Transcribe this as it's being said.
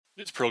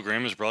This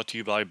program is brought to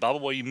you by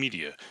Bible Way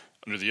Media,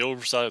 under the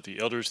oversight of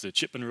the elders of the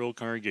Chipman Road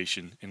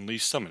Congregation in Lee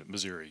Summit,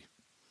 Missouri.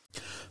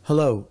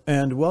 Hello,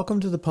 and welcome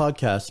to the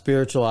podcast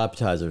Spiritual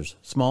Appetizers,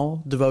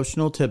 small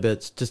devotional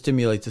tidbits to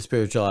stimulate the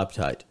spiritual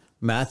appetite.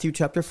 Matthew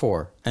chapter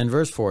 4 and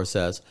verse 4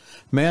 says,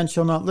 "Man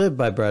shall not live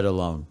by bread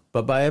alone,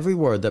 but by every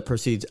word that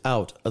proceeds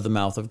out of the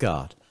mouth of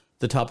God."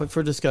 The topic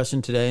for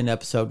discussion today in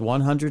episode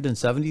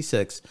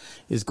 176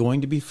 is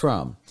going to be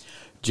from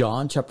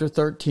John chapter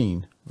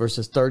 13,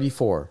 verses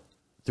 34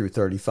 through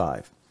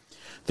 35.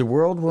 The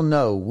world will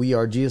know we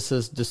are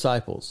Jesus'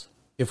 disciples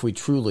if we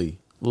truly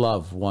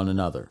love one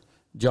another.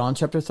 John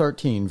chapter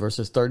 13,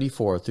 verses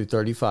 34 through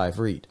 35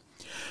 read,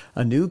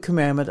 "A new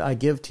commandment I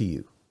give to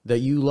you, that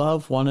you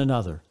love one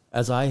another,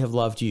 as I have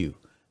loved you,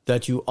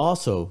 that you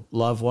also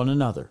love one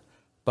another.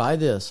 By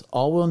this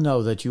all will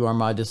know that you are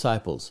my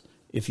disciples,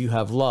 if you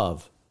have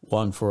love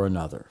one for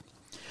another."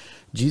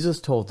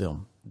 Jesus told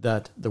them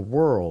that the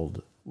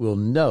world will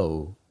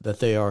know that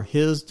they are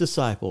his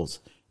disciples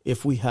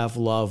if we have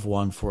love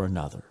one for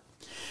another.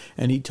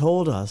 And he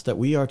told us that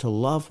we are to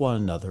love one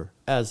another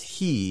as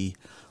he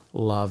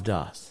loved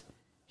us.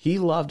 He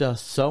loved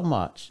us so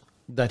much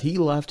that he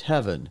left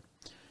heaven,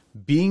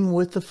 being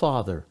with the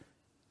Father,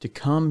 to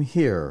come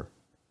here,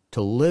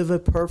 to live a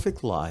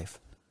perfect life,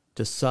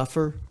 to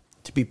suffer,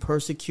 to be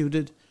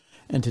persecuted,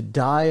 and to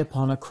die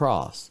upon a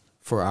cross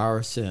for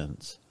our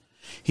sins.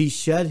 He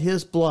shed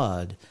his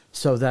blood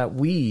so that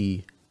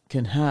we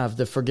can have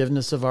the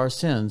forgiveness of our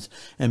sins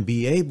and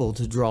be able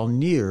to draw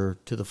near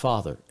to the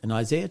Father. In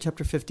Isaiah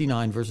chapter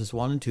 59, verses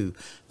 1 and 2,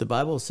 the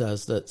Bible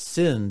says that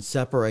sin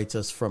separates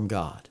us from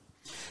God.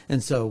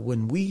 And so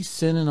when we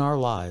sin in our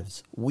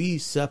lives, we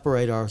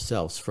separate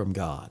ourselves from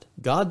God.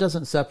 God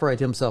doesn't separate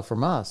himself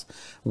from us.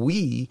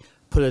 We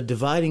put a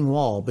dividing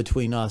wall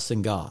between us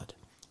and God.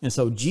 And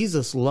so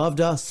Jesus loved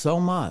us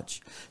so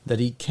much that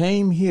he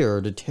came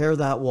here to tear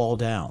that wall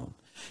down.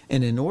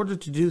 And in order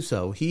to do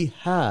so, he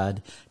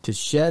had to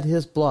shed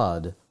his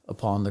blood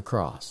upon the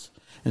cross.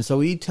 And so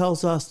he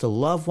tells us to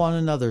love one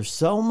another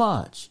so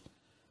much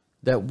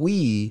that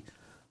we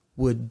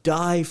would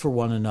die for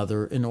one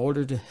another in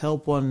order to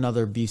help one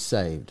another be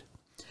saved.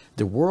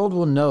 The world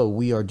will know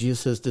we are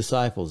Jesus'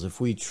 disciples if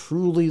we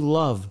truly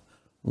love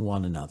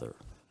one another.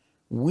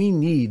 We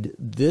need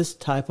this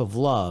type of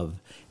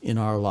love in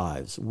our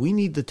lives. We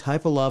need the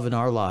type of love in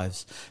our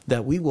lives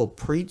that we will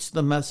preach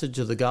the message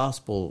of the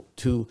gospel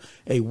to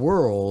a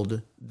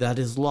world that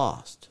is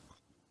lost.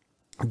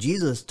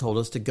 Jesus told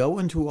us to go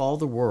into all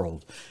the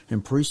world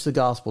and preach the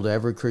gospel to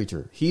every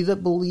creature. He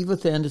that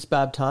believeth and is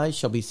baptized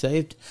shall be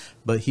saved,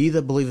 but he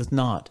that believeth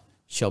not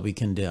shall be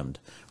condemned.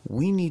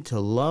 We need to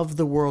love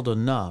the world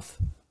enough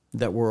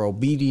that we're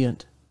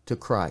obedient to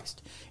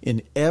Christ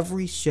in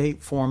every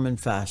shape, form, and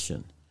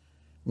fashion.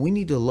 We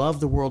need to love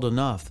the world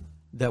enough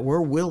that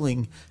we're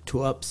willing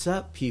to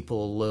upset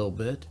people a little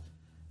bit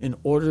in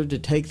order to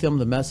take them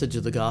the message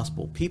of the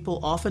gospel.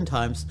 People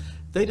oftentimes,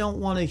 they don't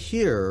want to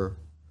hear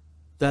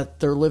that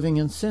they're living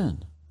in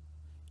sin,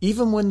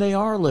 even when they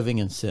are living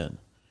in sin.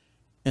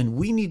 And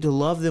we need to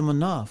love them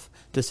enough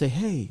to say,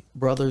 hey,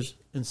 brothers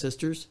and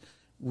sisters,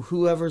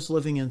 whoever's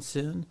living in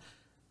sin,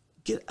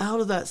 get out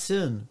of that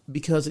sin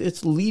because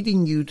it's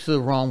leading you to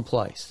the wrong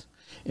place.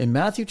 In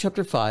Matthew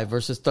chapter 5,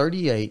 verses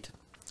 38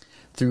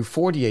 through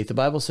 48, the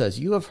Bible says,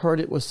 "You have heard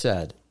it was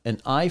said, an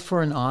eye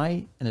for an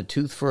eye and a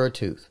tooth for a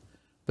tooth.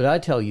 But I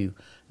tell you,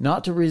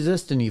 not to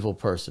resist an evil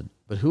person,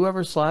 but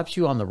whoever slaps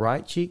you on the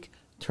right cheek,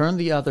 turn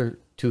the other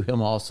to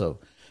him also.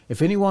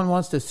 If anyone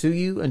wants to sue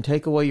you and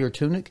take away your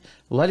tunic,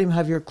 let him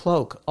have your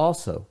cloak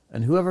also.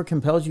 And whoever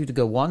compels you to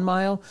go 1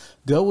 mile,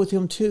 go with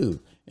him 2,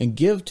 and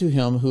give to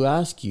him who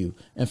asks you.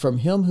 And from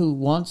him who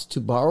wants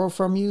to borrow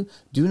from you,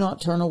 do not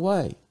turn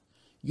away.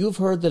 You have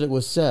heard that it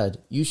was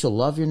said, you shall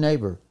love your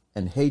neighbor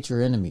and hate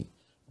your enemy.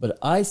 But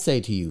I say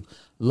to you,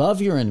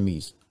 love your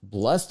enemies,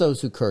 bless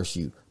those who curse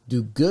you,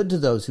 do good to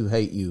those who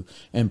hate you,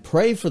 and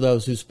pray for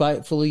those who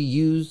spitefully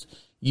use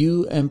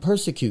you and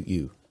persecute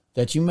you,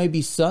 that you may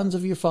be sons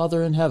of your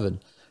Father in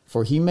heaven.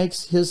 For he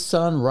makes his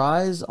sun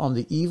rise on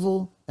the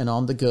evil and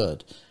on the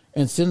good,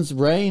 and sends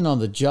rain on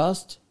the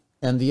just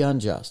and the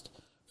unjust.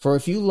 For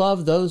if you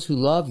love those who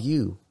love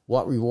you,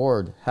 what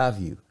reward have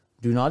you?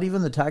 Do not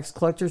even the tax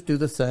collectors do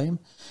the same?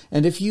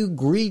 And if you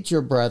greet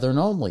your brethren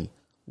only,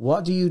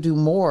 what do you do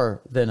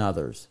more than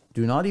others?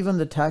 Do not even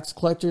the tax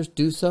collectors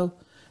do so?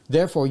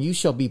 Therefore you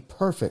shall be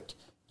perfect,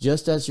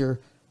 just as your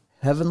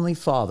heavenly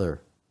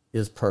Father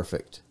is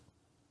perfect.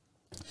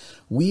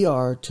 We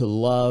are to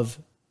love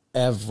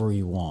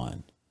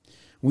everyone.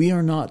 We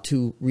are not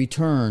to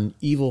return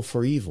evil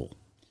for evil.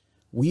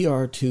 We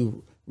are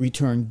to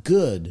return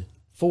good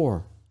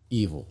for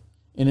evil.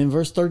 And in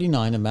verse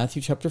 39 of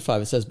Matthew chapter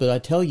 5, it says, "But I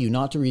tell you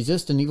not to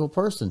resist an evil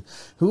person.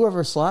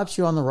 Whoever slaps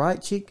you on the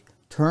right cheek,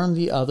 turn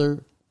the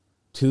other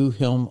to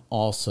him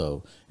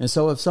also." And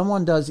so if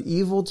someone does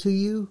evil to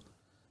you,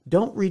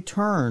 don't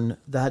return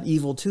that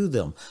evil to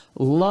them.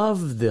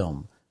 Love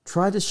them.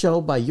 Try to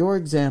show by your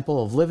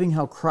example of living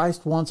how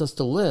Christ wants us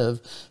to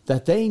live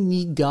that they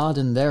need God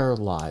in their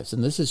lives.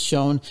 And this is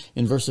shown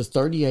in verses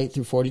 38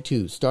 through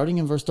 42. Starting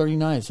in verse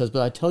 39, it says,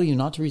 "But I tell you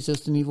not to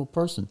resist an evil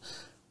person,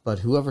 but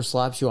whoever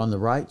slaps you on the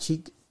right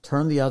cheek,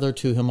 turn the other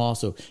to him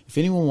also. If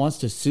anyone wants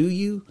to sue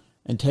you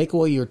and take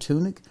away your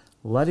tunic,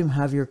 let him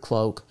have your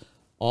cloak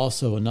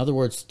also." In other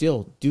words,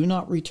 still, do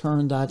not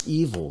return that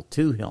evil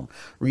to him.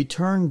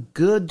 Return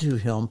good to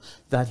him,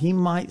 that he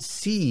might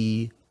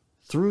see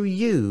through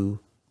you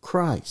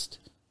Christ.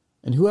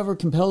 And whoever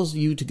compels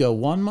you to go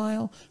 1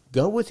 mile,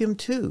 go with him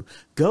 2.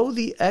 Go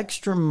the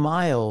extra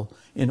mile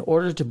in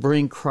order to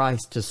bring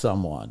Christ to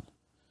someone.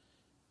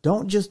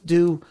 Don't just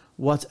do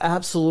what's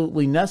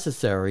absolutely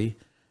necessary.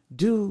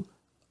 Do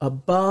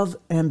above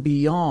and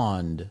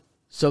beyond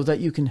so that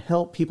you can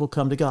help people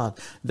come to God.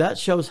 That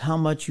shows how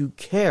much you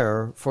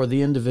care for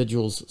the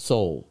individual's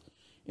soul.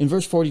 In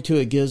verse 42,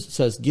 it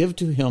says, "Give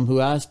to him who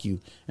asks you,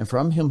 and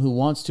from him who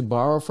wants to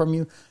borrow from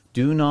you,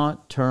 do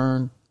not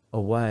turn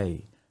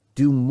away."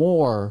 Do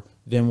more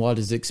than what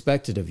is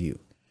expected of you.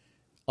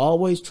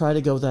 Always try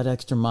to go that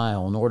extra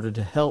mile in order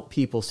to help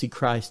people see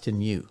Christ in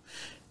you.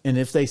 And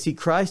if they see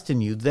Christ in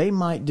you, they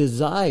might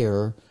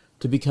desire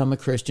to become a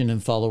Christian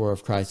and follower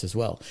of Christ as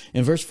well.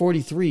 In verse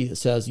 43, it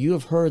says, "You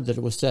have heard that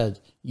it was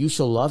said, you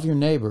shall love your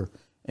neighbor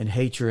and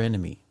hate your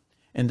enemy."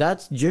 And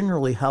that's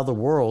generally how the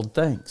world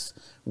thinks.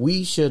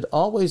 We should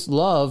always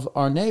love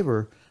our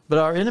neighbor, but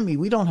our enemy,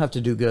 we don't have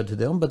to do good to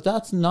them. But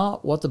that's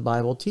not what the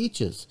Bible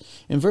teaches.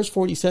 In verse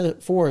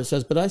 44, it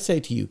says, "But I say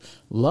to you,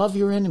 love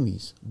your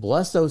enemies,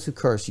 bless those who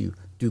curse you,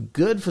 do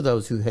good for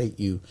those who hate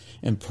you,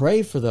 and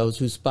pray for those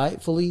who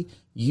spitefully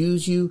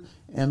use you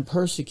and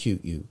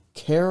persecute you."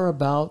 Care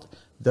about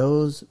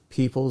those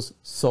people's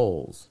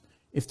souls.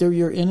 If they're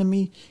your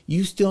enemy,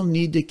 you still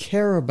need to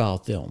care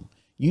about them.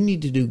 You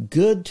need to do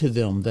good to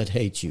them that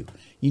hate you.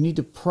 You need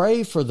to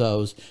pray for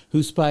those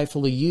who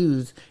spitefully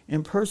use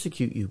and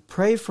persecute you.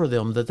 Pray for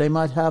them that they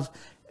might have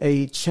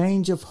a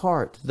change of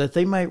heart, that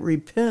they might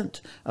repent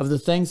of the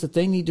things that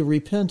they need to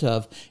repent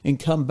of and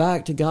come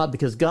back to God,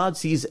 because God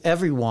sees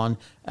everyone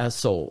as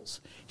souls.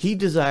 He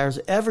desires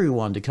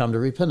everyone to come to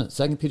repentance.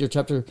 2 Peter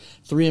chapter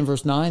 3 and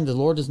verse 9, "The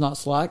Lord is not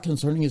slack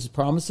concerning his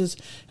promises,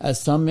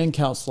 as some men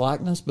count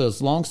slackness, but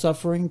is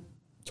long-suffering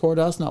toward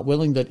us, not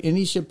willing that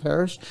any should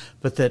perish,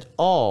 but that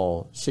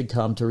all should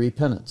come to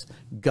repentance."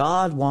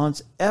 God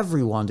wants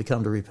everyone to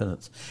come to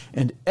repentance.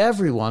 And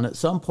everyone at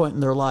some point in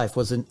their life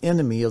was an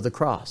enemy of the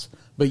cross.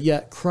 But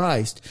yet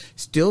Christ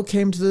still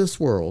came to this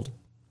world,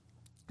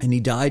 and he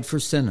died for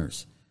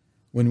sinners.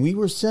 When we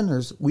were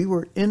sinners, we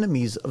were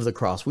enemies of the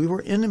cross. We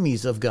were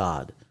enemies of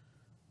God.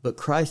 But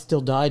Christ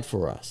still died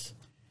for us.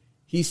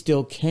 He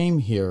still came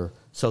here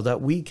so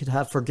that we could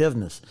have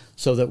forgiveness,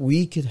 so that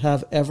we could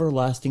have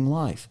everlasting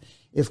life.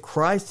 If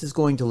Christ is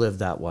going to live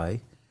that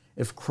way,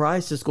 if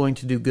Christ is going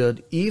to do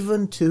good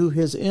even to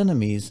his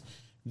enemies,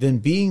 then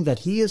being that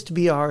he is to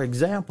be our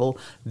example,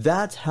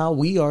 that's how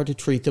we are to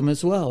treat them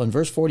as well. In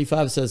verse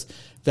 45 it says,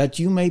 "That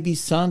you may be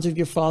sons of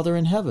your Father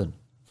in heaven.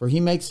 For he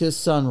makes his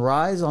sun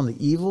rise on the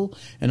evil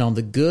and on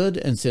the good,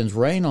 and sends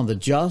rain on the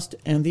just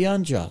and the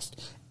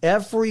unjust."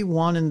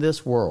 Everyone in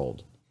this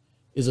world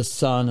is a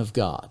son of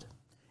God.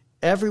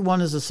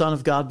 Everyone is a son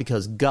of God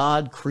because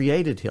God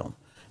created him.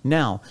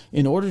 Now,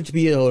 in order to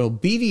be an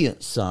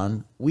obedient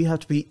son, we have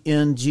to be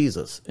in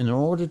Jesus. And in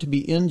order to be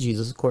in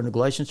Jesus, according to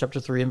Galatians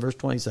chapter 3 and verse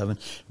 27,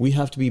 we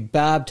have to be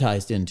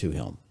baptized into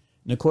him.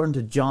 And according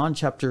to John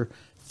chapter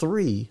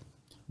 3,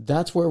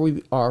 that's where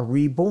we are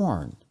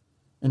reborn.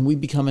 And we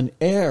become an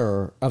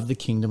heir of the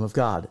kingdom of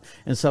God.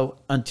 And so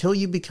until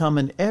you become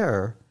an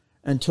heir,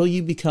 until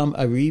you become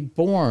a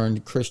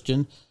reborn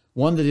Christian,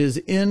 one that is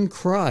in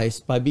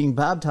Christ, by being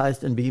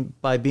baptized and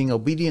by being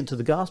obedient to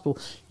the gospel,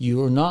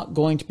 you are not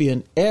going to be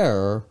an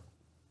heir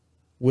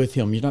with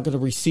him. You're not going to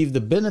receive the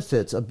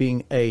benefits of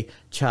being a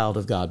child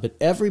of God. But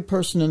every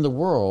person in the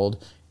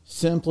world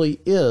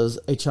simply is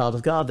a child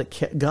of God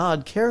that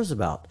God cares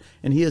about.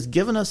 And he has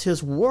given us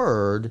his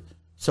word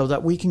so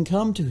that we can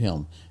come to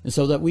him and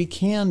so that we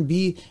can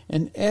be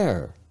an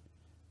heir.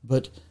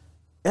 But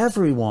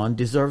everyone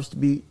deserves to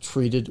be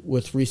treated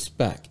with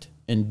respect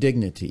and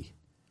dignity,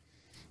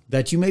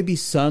 that you may be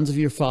sons of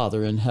your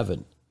Father in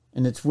heaven.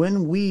 And it's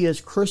when we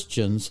as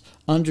Christians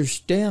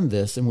understand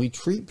this and we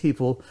treat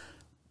people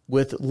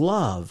with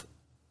love,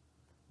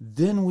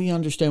 then we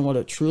understand what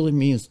it truly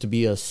means to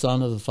be a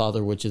son of the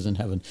Father which is in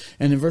heaven.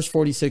 And in verse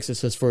 46 it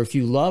says, "For if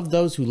you love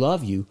those who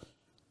love you,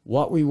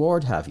 what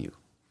reward have you?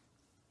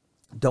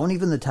 Don't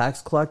even the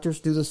tax collectors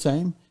do the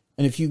same?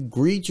 And if you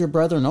greet your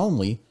brethren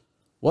only,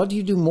 what do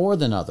you do more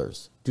than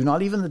others? Do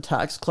not even the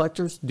tax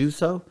collectors do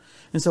so?"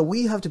 And so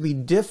we have to be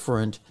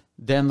different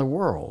than the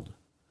world.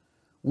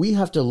 We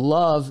have to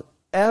love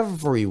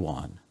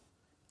everyone,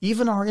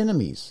 even our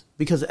enemies,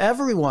 because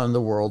everyone in the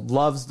world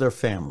loves their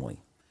family.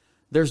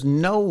 There's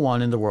no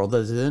one in the world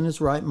that is in his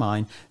right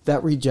mind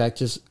that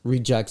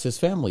rejects his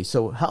family.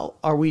 So how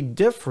are we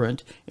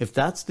different if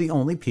that's the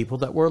only people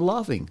that we're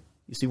loving?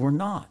 You see, we're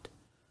not.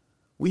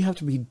 We have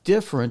to be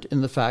different in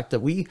the fact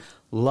that we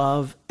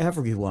love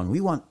everyone.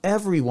 We want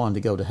everyone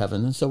to go to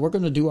heaven. And so we're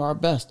going to do our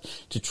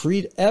best to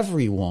treat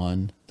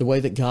everyone the way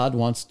that God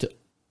wants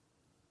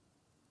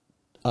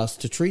us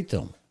to treat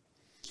them.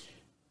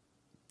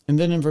 And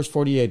then in verse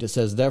 48, it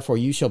says, therefore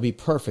you shall be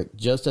perfect,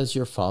 just as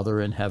your Father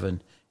in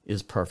heaven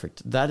is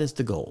perfect. That is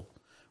the goal.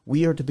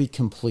 We are to be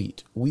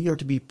complete. We are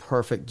to be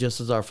perfect, just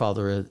as our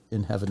Father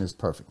in heaven is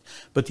perfect.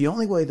 But the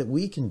only way that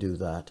we can do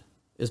that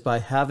is by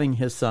having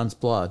his Son's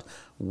blood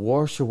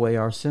wash away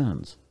our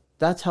sins.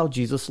 That's how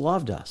Jesus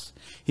loved us.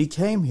 He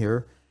came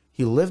here,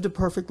 he lived a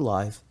perfect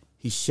life,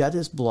 he shed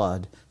his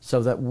blood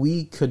so that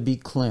we could be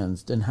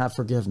cleansed and have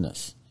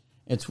forgiveness.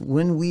 It's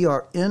when we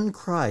are in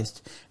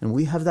Christ and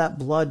we have that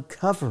blood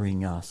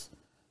covering us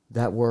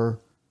that we're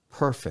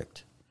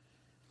perfect.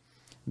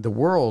 The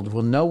world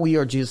will know we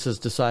are Jesus'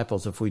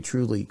 disciples if we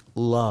truly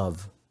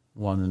love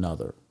one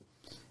another.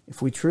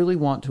 If we truly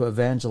want to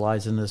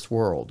evangelize in this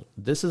world,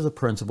 this is a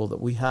principle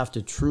that we have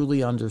to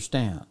truly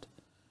understand.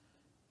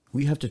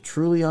 We have to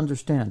truly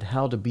understand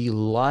how to be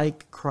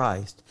like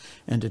Christ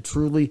and to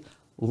truly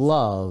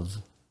love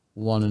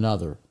one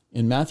another.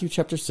 In Matthew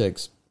chapter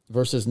 6,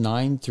 verses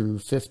 9 through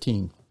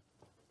 15,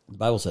 the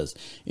Bible says,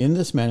 in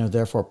this manner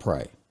therefore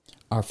pray,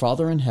 our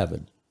Father in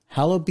heaven,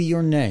 hallowed be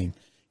your name.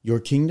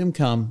 Your kingdom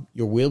come,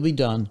 your will be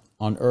done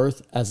on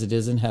earth as it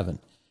is in heaven.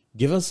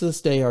 Give us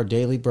this day our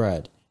daily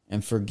bread,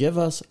 and forgive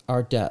us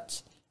our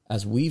debts,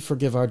 as we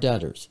forgive our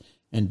debtors.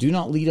 And do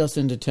not lead us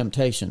into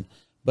temptation,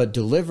 but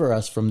deliver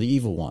us from the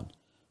evil one.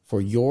 For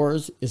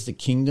yours is the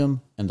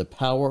kingdom, and the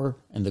power,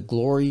 and the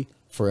glory,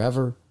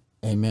 forever.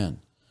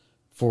 Amen.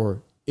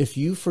 For if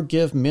you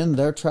forgive men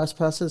their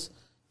trespasses,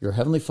 your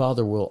heavenly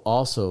Father will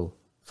also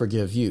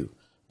forgive you.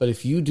 But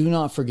if you do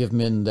not forgive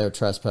men their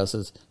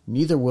trespasses,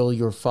 neither will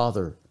your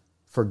Father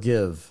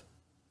forgive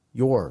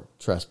your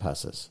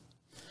trespasses.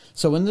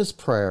 So in this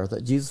prayer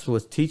that Jesus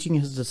was teaching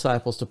his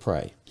disciples to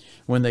pray,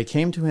 when they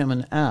came to him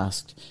and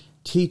asked,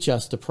 teach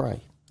us to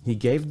pray, he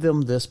gave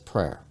them this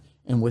prayer.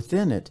 And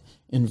within it,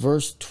 in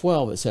verse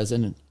 12, it says,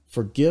 and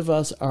forgive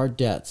us our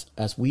debts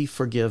as we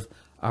forgive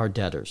our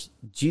debtors.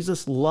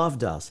 Jesus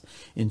loved us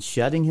in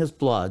shedding his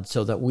blood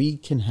so that we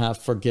can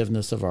have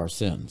forgiveness of our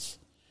sins.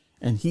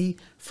 And he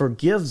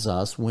forgives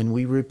us when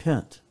we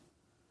repent.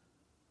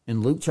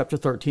 In Luke chapter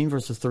 13,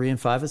 verses 3 and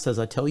 5, it says,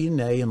 I tell you,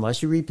 nay,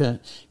 unless you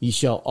repent, ye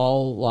shall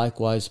all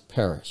likewise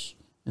perish.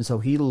 And so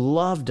he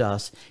loved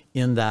us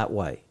in that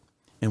way.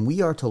 And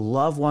we are to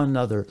love one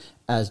another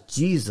as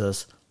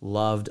Jesus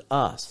loved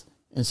us.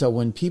 And so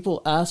when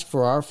people ask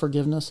for our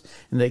forgiveness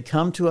and they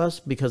come to us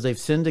because they've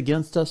sinned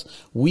against us,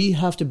 we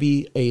have to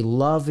be a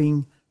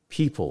loving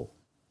people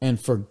and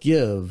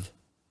forgive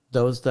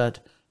those that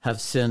have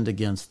sinned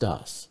against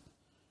us.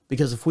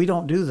 Because if we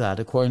don't do that,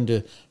 according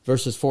to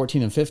verses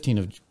 14 and 15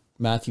 of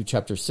Matthew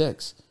chapter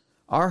 6,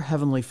 our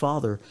Heavenly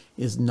Father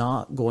is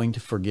not going to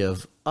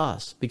forgive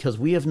us because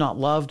we have not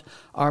loved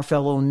our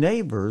fellow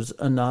neighbors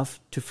enough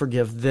to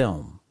forgive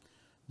them.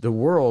 The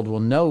world will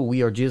know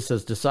we are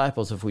Jesus'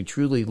 disciples if we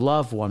truly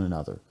love one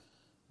another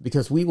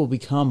because we will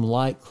become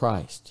like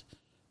Christ.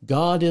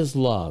 God is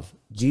love.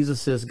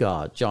 Jesus is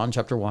God. John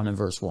chapter 1 and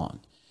verse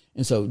 1.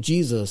 And so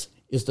Jesus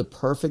is the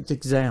perfect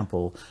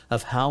example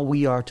of how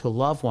we are to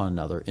love one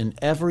another in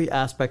every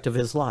aspect of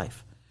his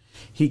life.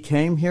 He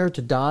came here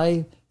to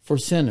die for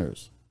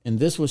sinners, and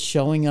this was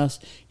showing us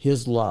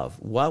his love.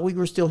 While we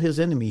were still his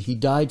enemy, he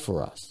died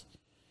for us.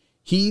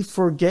 He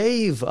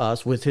forgave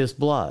us with his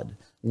blood.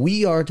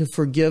 We are to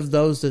forgive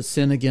those that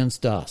sin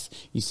against us.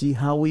 You see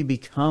how we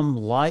become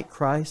like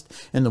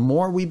Christ? And the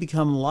more we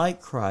become like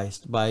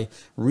Christ by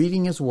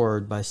reading his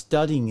word, by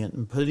studying it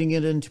and putting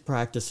it into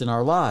practice in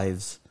our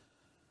lives,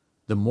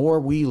 the more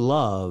we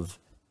love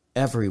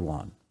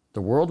everyone.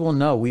 The world will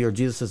know we are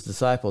Jesus'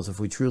 disciples if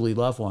we truly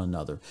love one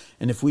another.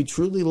 And if we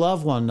truly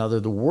love one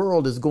another, the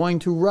world is going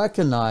to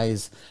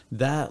recognize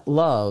that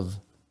love.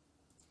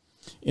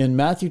 In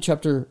Matthew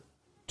chapter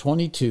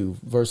 22,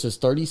 verses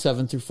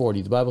 37 through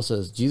 40, the Bible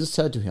says, Jesus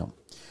said to him,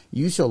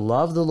 you shall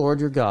love the Lord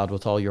your God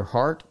with all your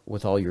heart,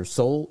 with all your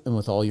soul, and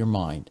with all your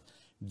mind.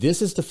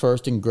 This is the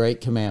first and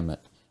great commandment.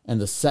 And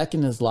the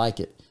second is like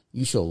it.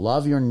 You shall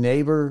love your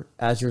neighbor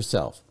as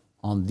yourself.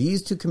 On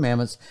these two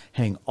commandments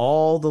hang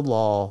all the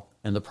law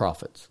and the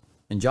prophets.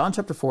 In John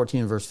chapter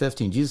 14, verse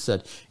 15, Jesus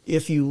said,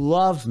 if you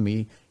love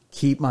me,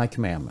 keep my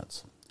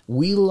commandments.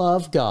 We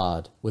love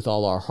God with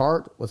all our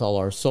heart, with all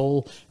our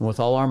soul, and with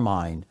all our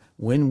mind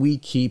when we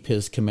keep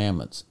his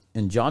commandments.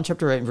 In John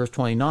chapter 8, verse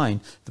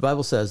 29, the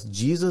Bible says,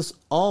 Jesus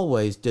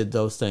always did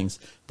those things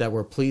that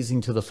were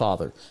pleasing to the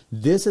Father.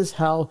 This is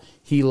how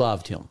he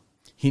loved him.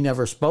 He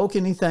never spoke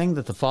anything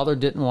that the Father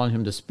didn't want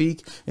him to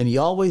speak, and he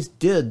always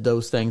did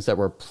those things that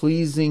were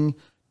pleasing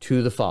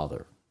to the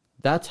Father.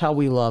 That's how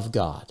we love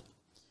God.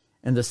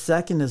 And the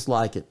second is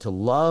like it, to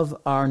love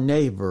our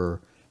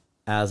neighbor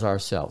as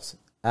ourselves.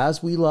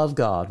 As we love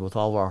God with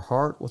all of our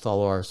heart, with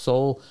all of our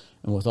soul,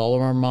 and with all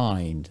of our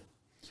mind,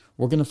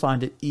 we're going to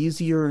find it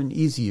easier and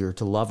easier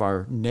to love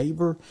our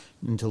neighbor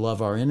and to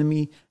love our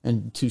enemy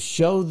and to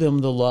show them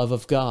the love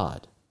of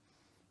God.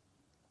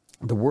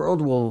 The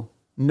world will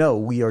know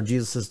we are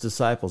Jesus'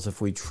 disciples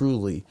if we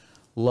truly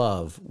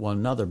love one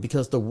another,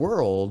 because the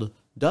world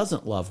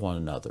doesn't love one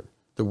another.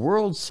 The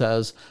world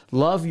says,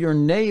 love your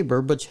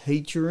neighbor, but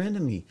hate your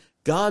enemy.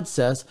 God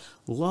says,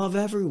 love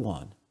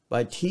everyone.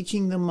 By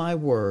teaching them my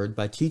word,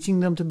 by teaching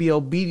them to be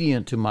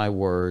obedient to my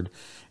word,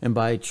 and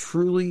by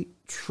truly,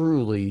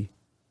 truly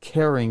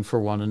caring for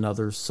one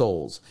another's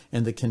souls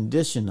and the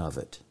condition of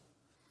it.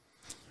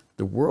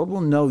 The world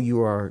will know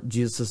you are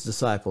Jesus'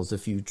 disciples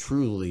if you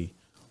truly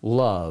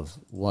love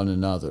one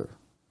another.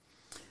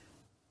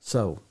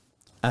 So,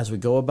 as we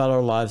go about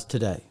our lives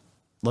today,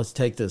 let's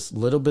take this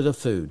little bit of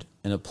food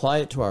and apply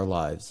it to our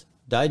lives,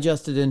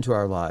 digest it into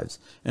our lives,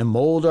 and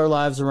mold our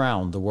lives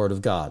around the Word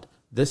of God.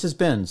 This has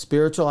been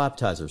Spiritual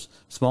Appetizers,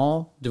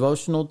 small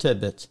devotional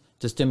tidbits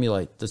to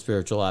stimulate the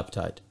spiritual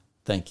appetite.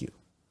 Thank you.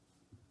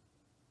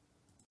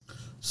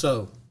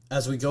 So,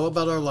 as we go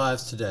about our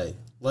lives today,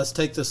 let's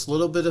take this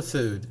little bit of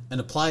food and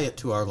apply it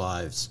to our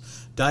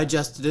lives,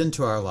 digest it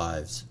into our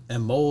lives,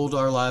 and mold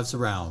our lives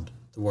around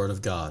the Word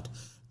of God.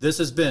 This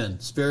has been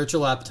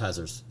Spiritual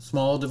Appetizers,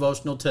 small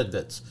devotional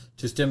tidbits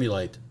to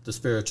stimulate the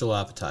spiritual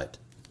appetite.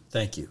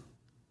 Thank you.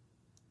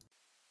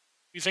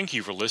 We thank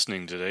you for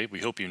listening today. We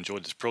hope you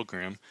enjoyed this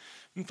program.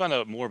 You can find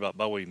out more about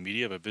Byway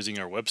Media by visiting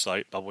our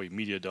website,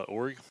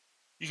 bywaymedia.org.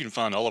 You can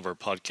find all of our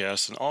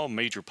podcasts on all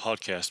major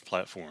podcast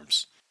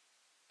platforms.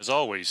 As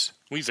always,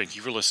 we thank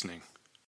you for listening.